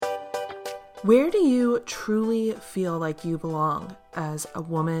Where do you truly feel like you belong as a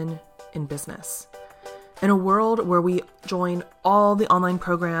woman in business? In a world where we join all the online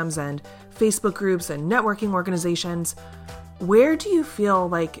programs and Facebook groups and networking organizations, where do you feel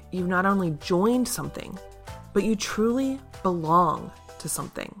like you've not only joined something, but you truly belong to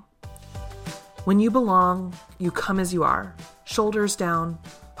something? When you belong, you come as you are, shoulders down,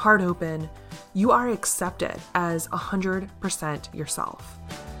 heart open. You are accepted as 100% yourself.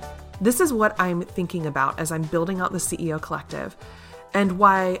 This is what I'm thinking about as I'm building out the CEO Collective, and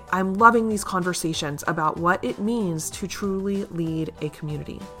why I'm loving these conversations about what it means to truly lead a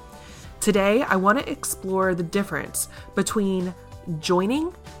community. Today, I want to explore the difference between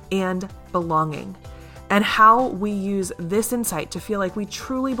joining and belonging, and how we use this insight to feel like we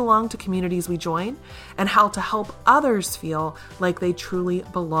truly belong to communities we join, and how to help others feel like they truly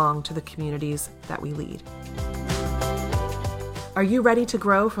belong to the communities that we lead. Are you ready to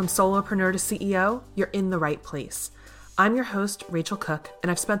grow from solopreneur to CEO? You're in the right place. I'm your host, Rachel Cook, and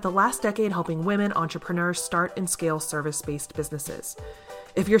I've spent the last decade helping women entrepreneurs start and scale service-based businesses.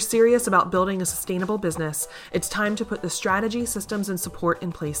 If you're serious about building a sustainable business, it's time to put the strategy, systems, and support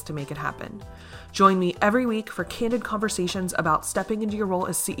in place to make it happen. Join me every week for candid conversations about stepping into your role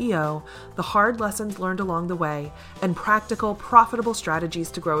as CEO, the hard lessons learned along the way, and practical, profitable strategies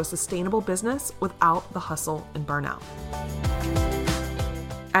to grow a sustainable business without the hustle and burnout.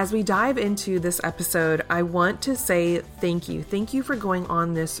 As we dive into this episode, I want to say thank you. Thank you for going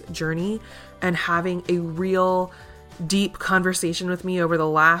on this journey and having a real deep conversation with me over the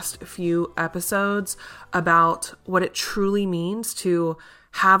last few episodes about what it truly means to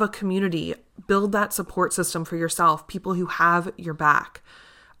have a community, build that support system for yourself, people who have your back.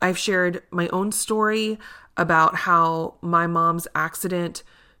 I've shared my own story about how my mom's accident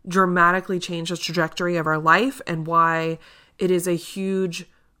dramatically changed the trajectory of our life and why it is a huge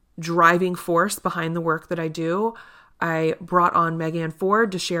driving force behind the work that I do. I brought on Megan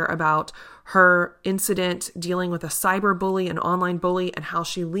Ford to share about her incident dealing with a cyber bully, an online bully, and how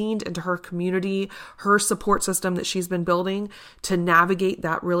she leaned into her community, her support system that she's been building to navigate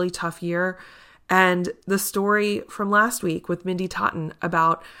that really tough year. And the story from last week with Mindy Totten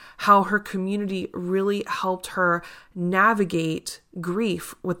about how her community really helped her navigate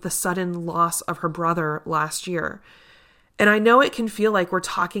grief with the sudden loss of her brother last year. And I know it can feel like we're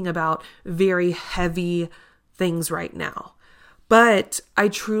talking about very heavy things right now, but I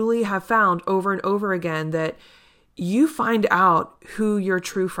truly have found over and over again that you find out who your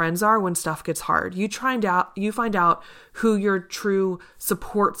true friends are when stuff gets hard. You find out who your true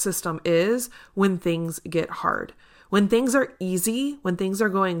support system is when things get hard. When things are easy, when things are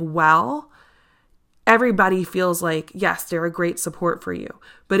going well, everybody feels like, yes, they're a great support for you.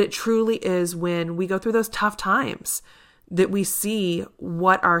 But it truly is when we go through those tough times that we see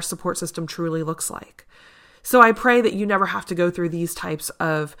what our support system truly looks like. So I pray that you never have to go through these types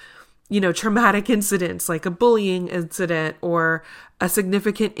of, traumatic incidents like a bullying incident or a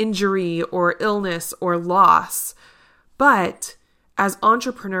significant injury or illness or loss. But as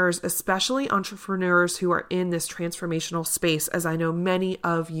entrepreneurs, especially entrepreneurs who are in this transformational space, as I know many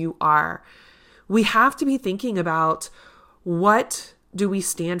of you are, we have to be thinking about what do we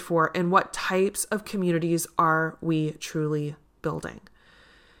stand for and what types of communities are we truly building.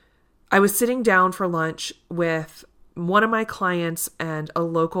 I was sitting down for lunch with one of my clients and a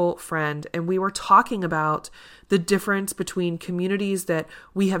local friend, and we were talking about the difference between communities that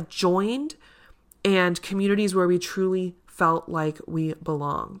we have joined and communities where we truly felt like we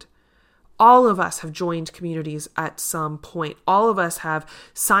belonged. All of us have joined communities at some point. All of us have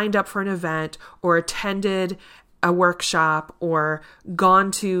signed up for an event or attended a workshop or gone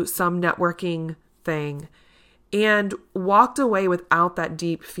to some networking thing and walked away without that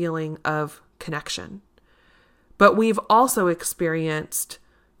deep feeling of connection. But we've also experienced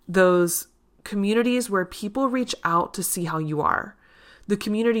those communities where people reach out to see how you are. The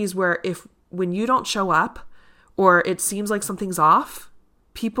communities where when you don't show up or it seems like something's off,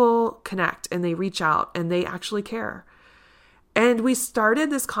 people connect and they reach out and they actually care. And we started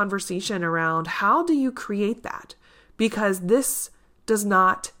this conversation around how do you create that? Because this does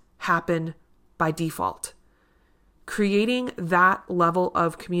not happen by default. Creating that level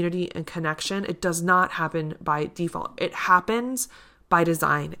of community and connection, it does not happen by default. It happens by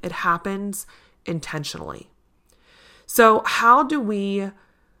design. It happens intentionally. So how do we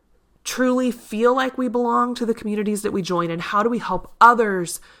truly feel like we belong to the communities that we join, and how do we help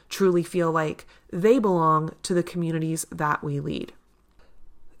others truly feel like they belong to the communities that we lead?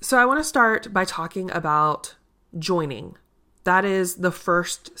 So I want to start by talking about joining That is the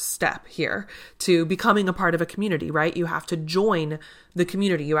first step here to becoming a part of a community, right? You have to join the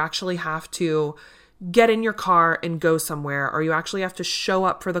community. You actually have to get in your car and go somewhere, or you actually have to show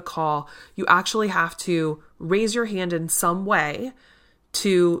up for the call. You actually have to raise your hand in some way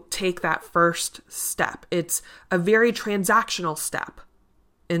to take that first step. It's a very transactional step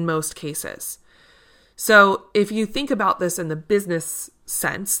in most cases. So if you think about this in the business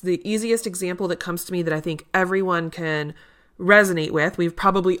sense, the easiest example that comes to me that I think everyone can resonate with, we've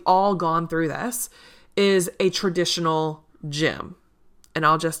probably all gone through this, is a traditional gym. And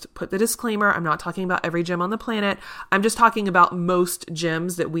I'll just put the disclaimer, I'm not talking about every gym on the planet. I'm just talking about most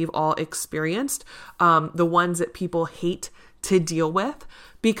gyms that we've all experienced, the ones that people hate to deal with,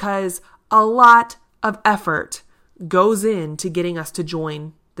 because a lot of effort goes into getting us to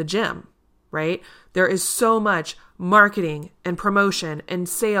join the gym, right? There is so much marketing and promotion and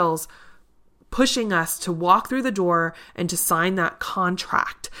sales pushing us to walk through the door and to sign that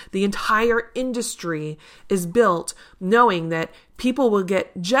contract. The entire industry is built knowing that people will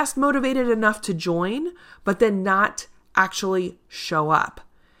get just motivated enough to join, but then not actually show up.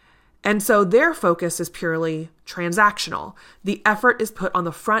 And so their focus is purely transactional. The effort is put on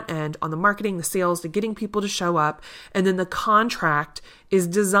the front end, on the marketing, the sales, to getting people to show up. And then the contract is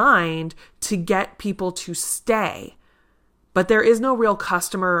designed to get people to stay. But there is no real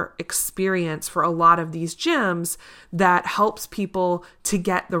customer experience for a lot of these gyms that helps people to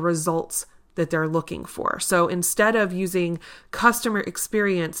get the results that they're looking for. So instead of using customer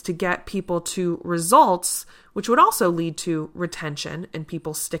experience to get people to results, which would also lead to retention and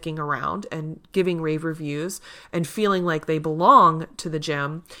people sticking around and giving rave reviews and feeling like they belong to the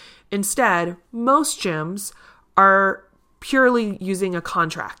gym, instead, most gyms are purely using a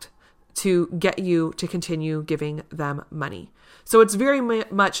contract to get you to continue giving them money. So it's very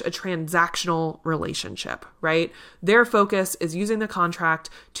much a transactional relationship, right? Their focus is using the contract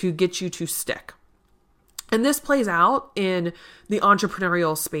to get you to stick. And this plays out in the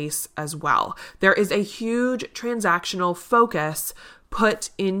entrepreneurial space as well. There is a huge transactional focus put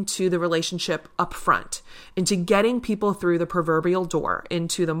into the relationship up front, into getting people through the proverbial door,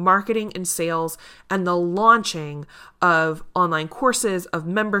 into the marketing and sales and the launching of online courses, of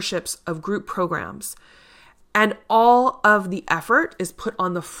memberships, of group programs. And all of the effort is put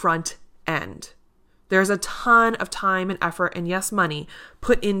on the front end. There's a ton of time and effort and yes, money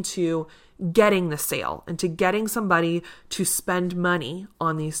put into getting the sale and to getting somebody to spend money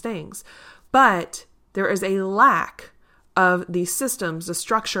on these things. But there is a lack of the systems, the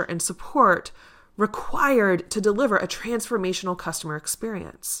structure, and support required to deliver a transformational customer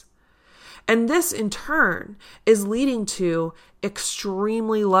experience. And this in turn is leading to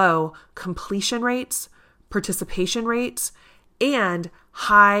extremely low completion rates, participation rates, and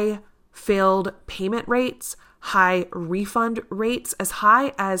high failed payment rates, high refund rates, as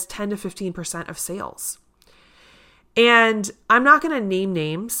high as 10 to 15% of sales. And I'm not going to name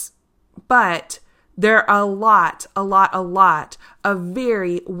names, but there are a lot of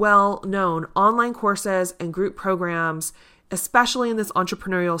very well-known online courses and group programs, especially in this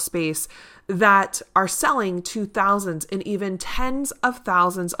entrepreneurial space, that are selling to thousands and even tens of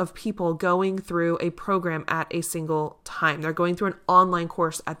thousands of people going through a program at a single time. They're going through an online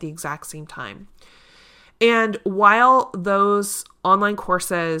course at the exact same time. And while those online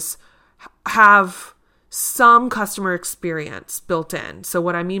courses have some customer experience built in. So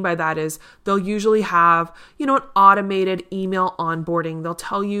what I mean by that is they'll usually have, an automated email onboarding. They'll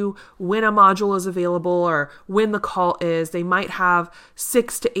tell you when a module is available or when the call is. They might have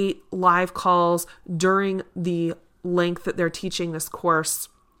 6 to 8 live calls during the length that they're teaching this course.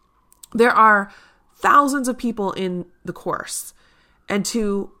 There are thousands of people in the course, and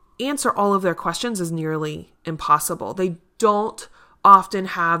to answer all of their questions is nearly impossible. They don't often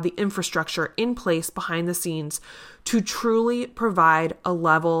have the infrastructure in place behind the scenes to truly provide a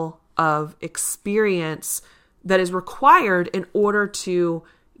level of experience that is required in order to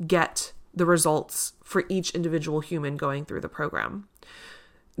get the results for each individual human going through the program.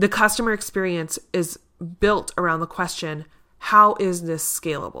 The customer experience is built around the question, how is this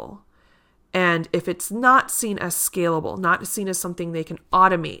scalable? And if it's not seen as scalable, not seen as something they can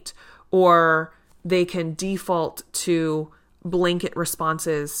automate, or they can default to blanket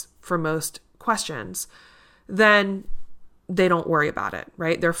responses for most questions, then they don't worry about it,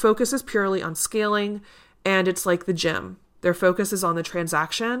 right? Their focus is purely on scaling, and it's like the gym. Their focus is on the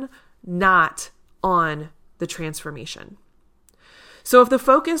transaction, not on the transformation. So if the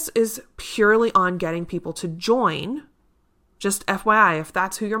focus is purely on getting people to join, just FYI, if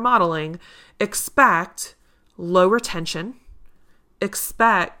that's who you're modeling, expect low retention,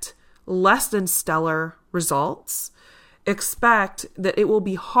 expect less than stellar results, expect that it will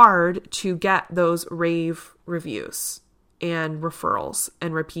be hard to get those rave reviews and referrals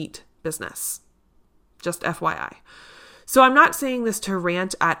and repeat business. Just FYI. So I'm not saying this to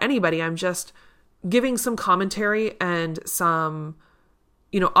rant at anybody. I'm just giving some commentary and some,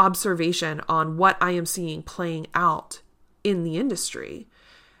 observation on what I am seeing playing out in the industry.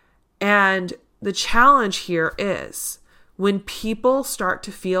 And the challenge here is when people start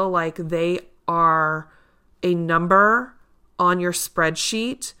to feel like they are a number on your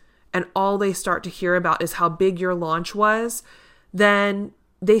spreadsheet and all they start to hear about is how big your launch was, then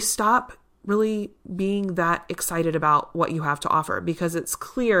they stop really being that excited about what you have to offer, because it's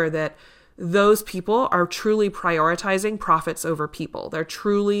clear that those people are truly prioritizing profits over people. They're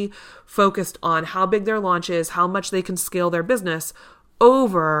truly focused on how big their launch is, how much they can scale their business,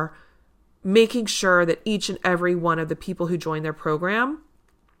 over making sure that each and every one of the people who join their program,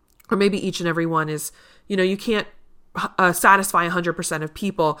 or maybe each and every one is, you can't satisfy 100% of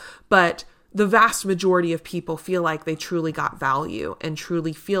people, but the vast majority of people feel like they truly got value and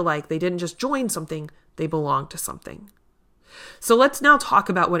truly feel like they didn't just join something, they belong to something. So let's now talk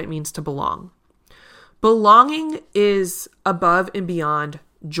about what it means to belong. Belonging is above and beyond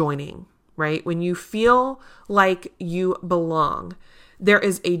joining, right? When you feel like you belong, there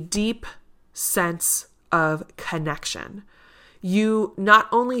is a deep sense of connection. You not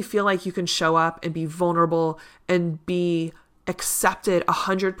only feel like you can show up and be vulnerable and be accepted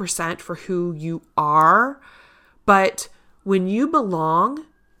 100% for who you are, but when you belong,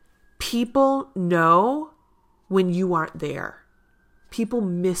 people know when you aren't there. People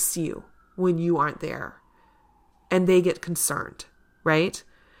miss you when you aren't there, and they get concerned, right?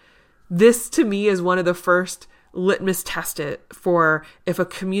 This to me is one of the first litmus tests for if a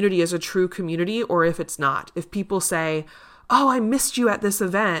community is a true community or if it's not. If people say, "Oh, I missed you at this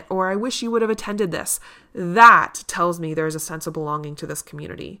event," or "I wish you would have attended this," that tells me there's a sense of belonging to this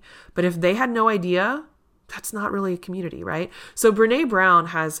community. But if they had no idea, that's not really a community, right? So Brené Brown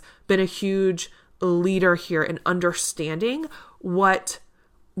has been a huge leader here in understanding what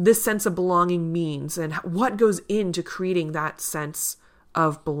this sense of belonging means and what goes into creating that sense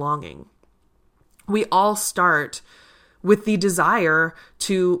of belonging. We all start with the desire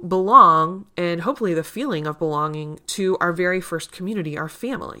to belong and hopefully the feeling of belonging to our very first community, our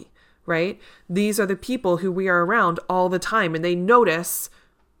family, right? These are the people who we are around all the time, and they notice,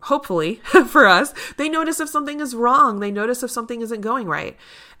 hopefully for us, they notice if something is wrong. They notice if something isn't going right.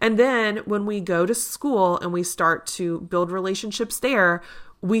 And then when we go to school and we start to build relationships there,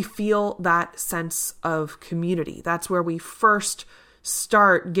 we feel that sense of community. That's where we first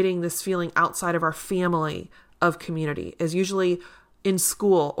start getting this feeling outside of our family of community, is usually in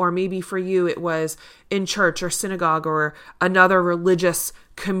school, or maybe for you, it was in church or synagogue or another religious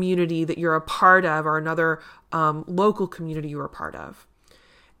community that you're a part of, or another local community you're a part of.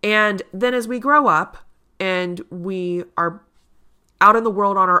 And then as we grow up and we are out in the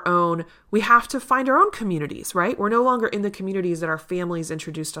world on our own, we have to find our own communities, right? We're no longer in the communities that our families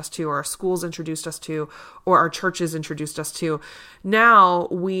introduced us to, or our schools introduced us to, or our churches introduced us to. Now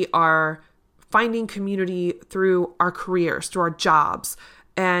we are finding community through our careers, through our jobs,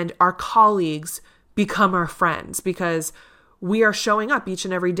 and our colleagues become our friends because we are showing up each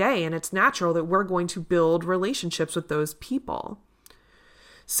and every day, and it's natural that we're going to build relationships with those people.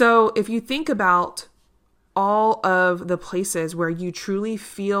 So if you think about all of the places where you truly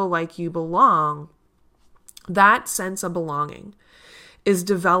feel like you belong, that sense of belonging is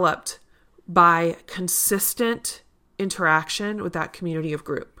developed by consistent interaction with that community of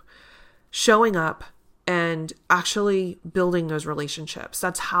group, showing up and actually building those relationships.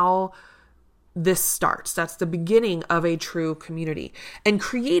 That's how this starts. That's the beginning of a true community. And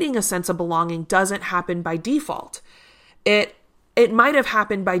creating a sense of belonging doesn't happen by default. It might have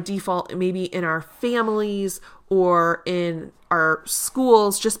happened by default, maybe in our families or in our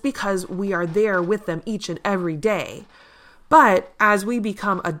schools, just because we are there with them each and every day. But as we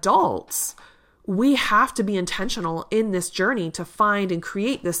become adults, we have to be intentional in this journey to find and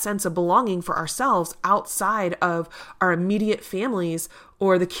create this sense of belonging for ourselves outside of our immediate families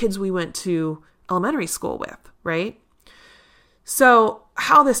or the kids we went to elementary school with, right? So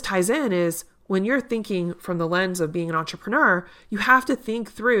how this ties in is, when you're thinking from the lens of being an entrepreneur, you have to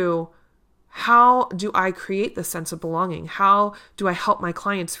think through, how do I create this sense of belonging? How do I help my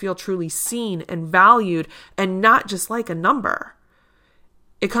clients feel truly seen and valued and not just like a number?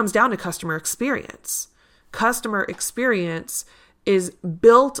 It comes down to customer experience. Customer experience is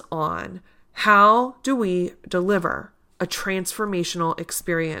built on how do we deliver a transformational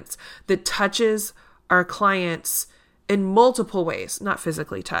experience that touches our clients in multiple ways, not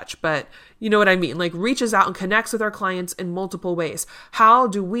physically touch, but you know what I mean, like reaches out and connects with our clients in multiple ways. How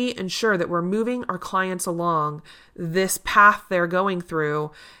do we ensure that we're moving our clients along this path they're going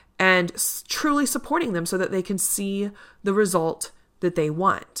through and truly supporting them so that they can see the result that they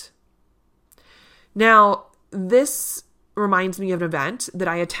want? Now, this reminds me of an event that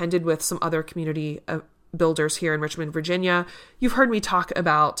I attended with some other community builders here in Richmond, Virginia. You've heard me talk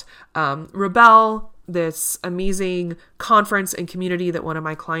about Rebel, this amazing conference and community that one of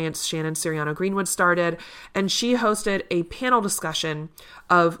my clients, Shannon Siriano Greenwood, started. And she hosted a panel discussion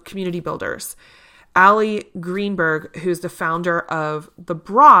of community builders. Allie Greenberg, who's the founder of The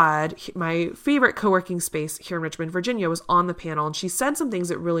Broad, my favorite co-working space here in Richmond, Virginia, was on the panel. And she said some things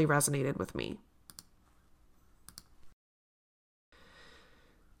that really resonated with me.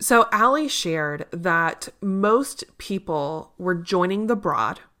 So Allie shared that most people were joining The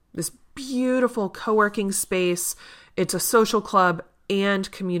Broad, this beautiful co-working space. It's a social club and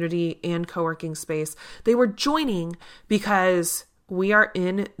community and co-working space. They were joining because we are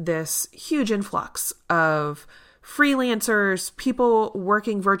in this huge influx of freelancers, people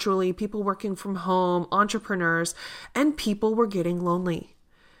working virtually, people working from home, entrepreneurs, and people were getting lonely.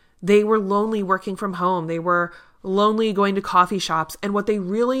 They were lonely working from home. They were lonely going to coffee shops. And what they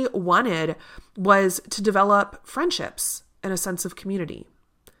really wanted was to develop friendships and a sense of community.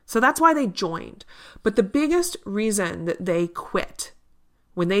 So that's why they joined. But the biggest reason that they quit,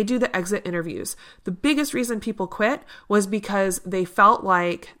 when they do the exit interviews, the biggest reason people quit was because they felt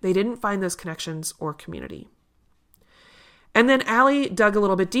like they didn't find those connections or community. And then Allie dug a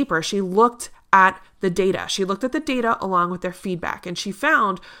little bit deeper. She looked at the data. She looked at the data along with their feedback, and she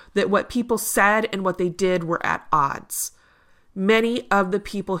found that what people said and what they did were at odds. Many of the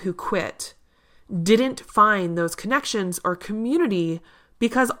people who quit didn't find those connections or community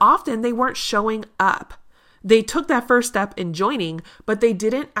because often they weren't showing up. They took that first step in joining, but they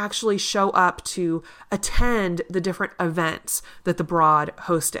didn't actually show up to attend the different events that The Broad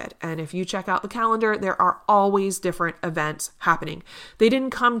hosted. And if you check out the calendar, there are always different events happening. They didn't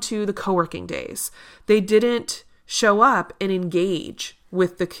come to the co-working days. They didn't show up and engage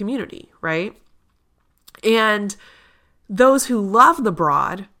with the community, right? And those who love The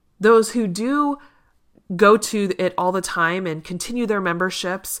Broad, those who do go to it all the time and continue their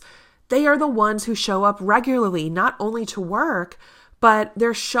memberships, they are the ones who show up regularly, not only to work, but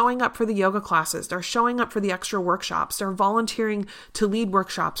they're showing up for the yoga classes. They're showing up for the extra workshops. They're volunteering to lead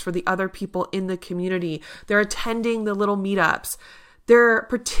workshops for the other people in the community. They're attending the little meetups. They're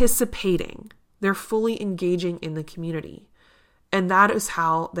participating. They're fully engaging in the community. And that is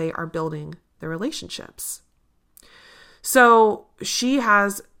how they are building their relationships. So she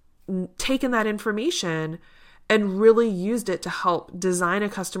has taken that information and really used it to help design a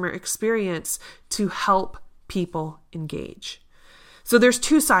customer experience to help people engage. So there's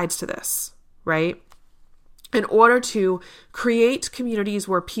two sides to this, right? In order to create communities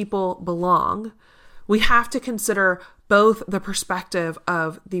where people belong, we have to consider both the perspective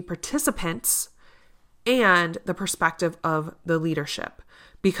of the participants and the perspective of the leadership,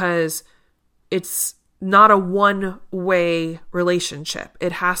 because it's not a one-way relationship.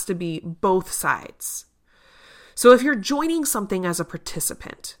 It has to be both sides. So if you're joining something as a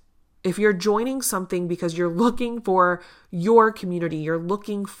participant, if you're joining something because you're looking for your community, you're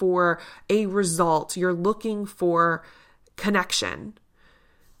looking for a result, you're looking for connection,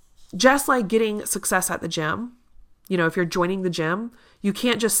 just like getting success at the gym, if you're joining the gym, you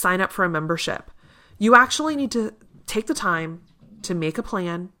can't just sign up for a membership. You actually need to take the time to make a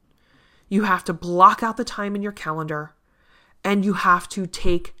plan. You have to block out the time in your calendar, and you have to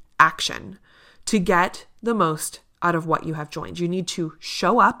take action to get the most out of what you have joined. You need to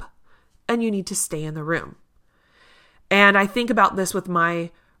show up and you need to stay in the room. And I think about this with my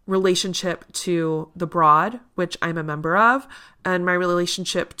relationship to The Broad, which I'm a member of, and my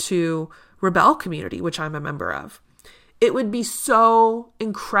relationship to Rebel Community, which I'm a member of. It would be so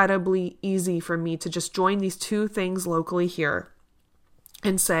incredibly easy for me to just join these two things locally here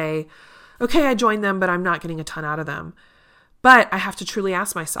and say, okay, I joined them, but I'm not getting a ton out of them. But I have to truly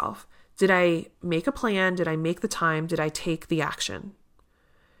ask myself, did I make a plan? Did I make the time? Did I take the action?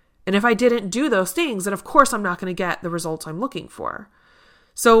 And if I didn't do those things, then of course I'm not going to get the results I'm looking for.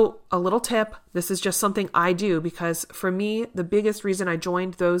 So a little tip, this is just something I do because for me, the biggest reason I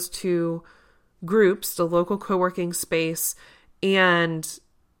joined those two groups, the local co-working space and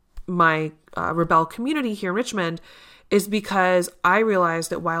my Rebel community here in Richmond, is because I realized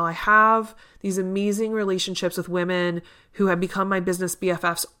that while I have these amazing relationships with women who have become my business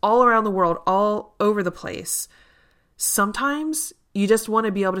BFFs all around the world, all over the place, sometimes you just want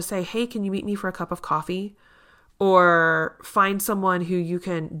to be able to say, hey, can you meet me for a cup of coffee? or find someone who you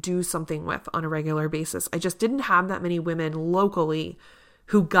can do something with on a regular basis. I just didn't have that many women locally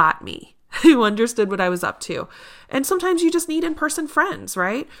who got me, who understood what I was up to. And sometimes you just need in-person friends,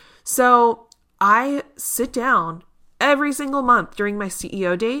 right? So I sit down every single month during my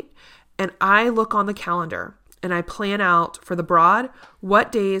CEO date and I look on the calendar and I plan out for the Broad,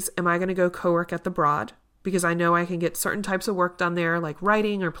 what days am I going to go co-work at the Broad? Because I know I can get certain types of work done there, like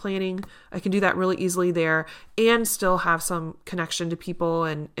writing or planning. I can do that really easily there and still have some connection to people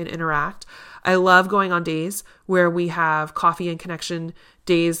and interact. I love going on days where we have coffee and connection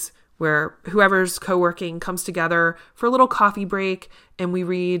days where whoever's co-working comes together for a little coffee break and we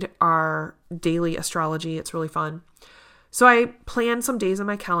read our daily astrology. It's really fun. So I plan some days on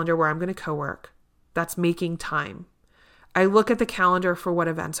my calendar where I'm going to co-work. That's making time. I look at the calendar for what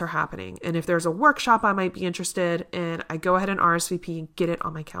events are happening. And if there's a workshop I might be interested in, I go ahead and RSVP and get it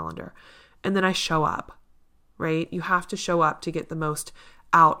on my calendar. And then I show up, right? You have to show up to get the most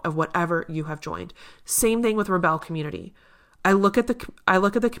out of whatever you have joined. Same thing with Rebelle Community. I look at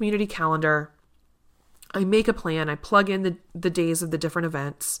the community calendar. I make a plan. I plug in the days of the different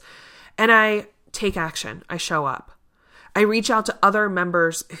events and I take action. I show up. I reach out to other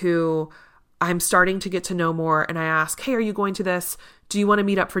members who I'm starting to get to know more and I ask, hey, are you going to this? Do you want to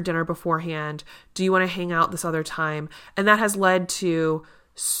meet up for dinner beforehand? Do you want to hang out this other time? And that has led to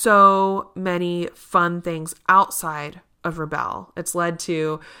so many fun things outside of Rebelle. It's led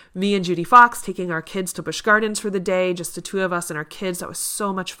to me and Judy Fox taking our kids to Busch Gardens for the day, just the two of us and our kids. That was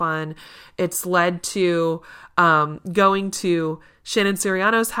so much fun. It's led to going to Shannon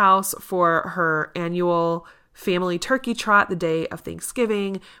Siriano's house for her annual family turkey trot the day of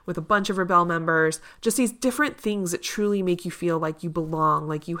Thanksgiving with a bunch of Rebelle members. Just these different things that truly make you feel like you belong,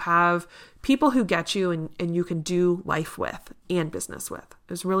 like you have people who get you and you can do life with and business with. It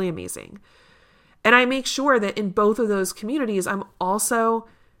was really amazing. And I make sure that in both of those communities, I'm also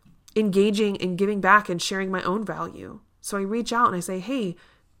engaging and giving back and sharing my own value. So I reach out and I say, hey,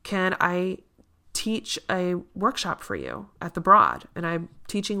 can I teach a workshop for you at the Broad? And I'm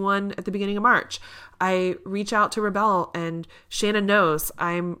teaching one at the beginning of March. I reach out to Rebelle and Shannon knows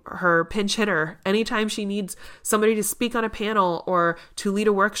I'm her pinch hitter. Anytime she needs somebody to speak on a panel or to lead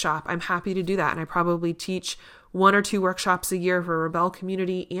a workshop, I'm happy to do that. And I probably teach 1 or 2 workshops a year for Rebelle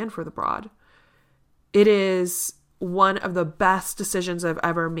Community and for the Broad. It is one of the best decisions I've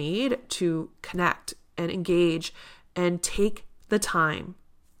ever made to connect and engage and take the time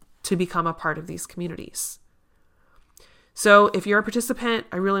to become a part of these communities. So if you're a participant,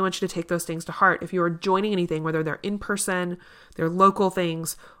 I really want you to take those things to heart. If you are joining anything, whether they're in person, they're local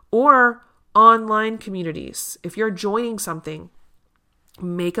things, or online communities, if you're joining something,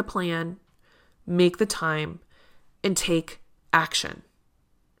 make a plan, make the time, and take action.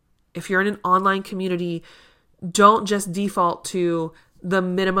 If you're in an online community, don't just default to the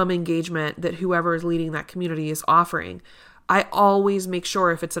minimum engagement that whoever is leading that community is offering. I always make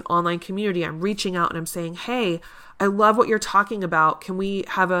sure if it's an online community, I'm reaching out and I'm saying, hey, I love what you're talking about. Can we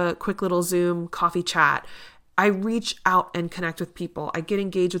have a quick little Zoom coffee chat? I reach out and connect with people. I get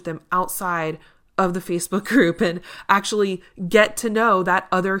engaged with them outside of the Facebook group and actually get to know that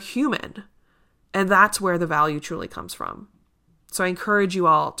other human. And that's where the value truly comes from. So I encourage you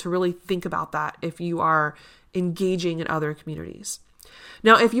all to really think about that if you are engaging in other communities.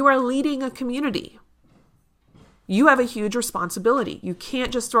 Now, if you are leading a community, you have a huge responsibility. You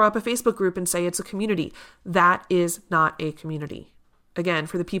can't just throw up a Facebook group and say it's a community. That is not a community. Again,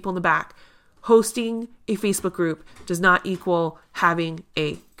 for the people in the back, hosting a Facebook group does not equal having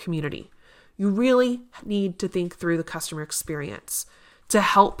a community. You really need to think through the customer experience to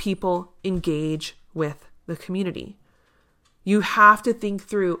help people engage with the community. You have to think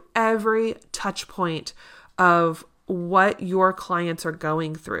through every touch point of what your clients are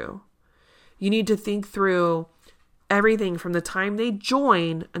going through. You need to think through everything from the time they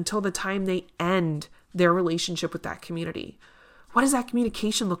join until the time they end their relationship with that community. What does that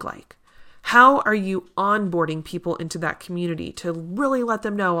communication look like? How are you onboarding people into that community to really let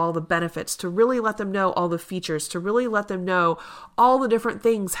them know all the benefits, to really let them know all the features, to really let them know all the different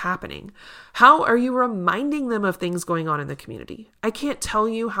things happening? How are you reminding them of things going on in the community? I can't tell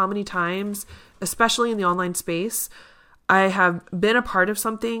you how many times, especially in the online space, I have been a part of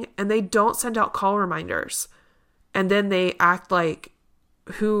something and they don't send out call reminders. And then they act like,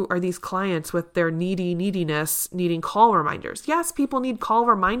 who are these clients with their neediness needing call reminders? Yes, people need call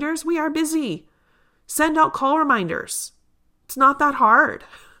reminders. We are busy. Send out call reminders. It's not that hard.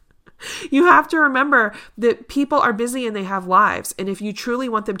 You have to remember that people are busy and they have lives. And if you truly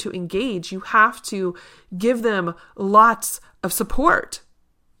want them to engage, you have to give them lots of support.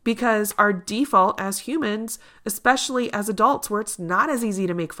 Because our default as humans, especially as adults, where it's not as easy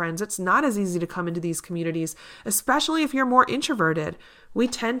to make friends, it's not as easy to come into these communities, especially if you're more introverted, we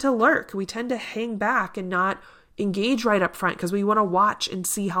tend to lurk, we tend to hang back and not engage right up front because we want to watch and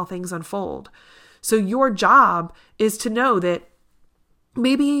see how things unfold. So your job is to know that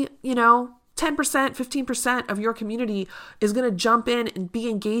maybe, 10%, 15% of your community is going to jump in and be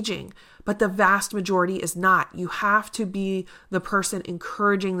engaging, but the vast majority is not. You have to be the person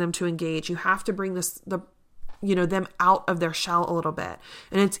encouraging them to engage. You have to bring them out of their shell a little bit.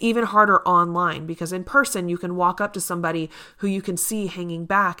 And it's even harder online because in person, you can walk up to somebody who you can see hanging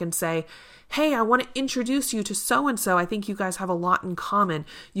back and say, hey, I want to introduce you to so-and-so. I think you guys have a lot in common.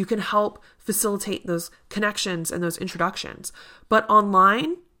 You can help facilitate those connections and those introductions. But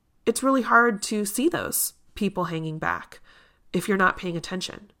online, it's really hard to see those people hanging back if you're not paying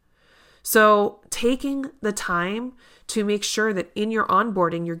attention. So taking the time to make sure that in your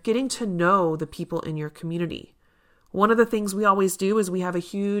onboarding, you're getting to know the people in your community. One of the things we always do is we have a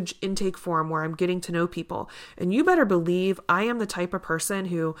huge intake form where I'm getting to know people. And you better believe I am the type of person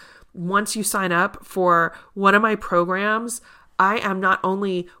who, once you sign up for one of my programs, I am not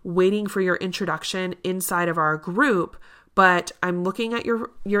only waiting for your introduction inside of our group, but I'm looking at your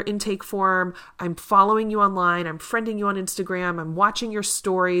intake form, I'm following you online, I'm friending you on Instagram, I'm watching your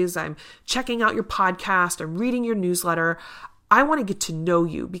stories, I'm checking out your podcast, I'm reading your newsletter. I want to get to know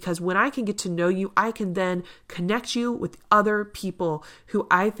you because when I can get to know you, I can then connect you with other people who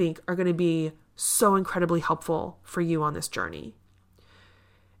I think are going to be so incredibly helpful for you on this journey.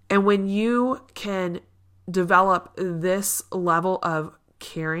 And when you can develop this level of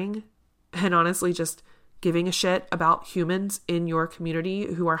caring and honestly just giving a shit about humans in your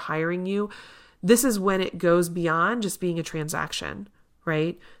community who are hiring you, this is when it goes beyond just being a transaction,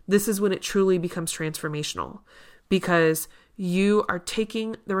 right? This is when it truly becomes transformational because you are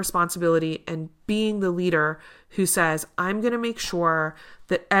taking the responsibility and being the leader who says, I'm going to make sure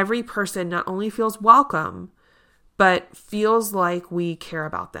that every person not only feels welcome, but feels like we care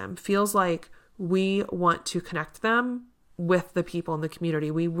about them, feels like we want to connect them with the people in the community.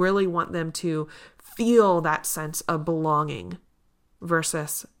 We really want them to feel that sense of belonging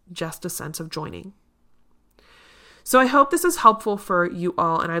versus just a sense of joining. So I hope this is helpful for you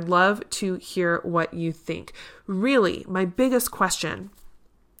all, and I'd love to hear what you think. Really, my biggest question,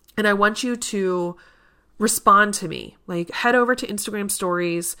 and I want you to respond to me, like head over to Instagram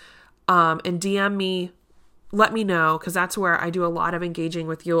stories and DM me, let me know, because that's where I do a lot of engaging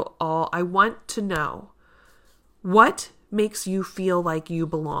with you all. I want to know what makes you feel like you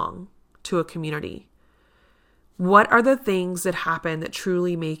belong to a community. What are the things that happen that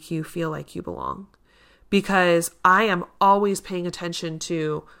truly make you feel like you belong? Because I am always paying attention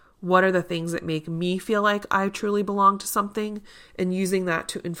to what are the things that make me feel like I truly belong to something and using that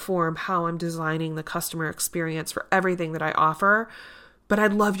to inform how I'm designing the customer experience for everything that I offer. But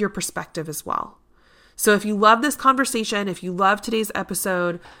I'd love your perspective as well. So if you love this conversation, if you love today's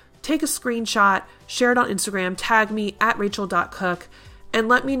episode, take a screenshot, share it on Instagram, tag me at rachel.cook, and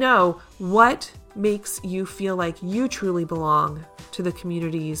let me know what makes you feel like you truly belong to the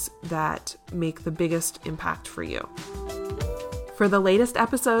communities that make the biggest impact for you. For the latest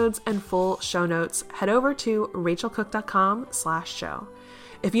episodes and full show notes, head over to rachelcook.com/show.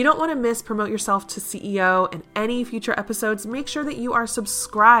 If you don't want to miss Promote Yourself to CEO and any future episodes, make sure that you are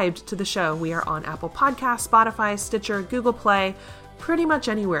subscribed to the show. We are on Apple Podcasts, Spotify, Stitcher, Google Play, pretty much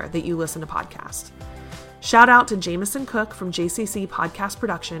anywhere that you listen to podcasts. Shout out to Jameson Cook from JCC Podcast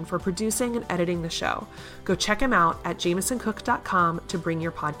Production for producing and editing the show. Go check him out at jamesoncook.com to bring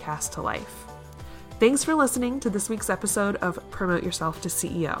your podcast to life. Thanks for listening to this week's episode of Promote Yourself to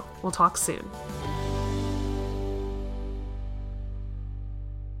CEO. We'll talk soon.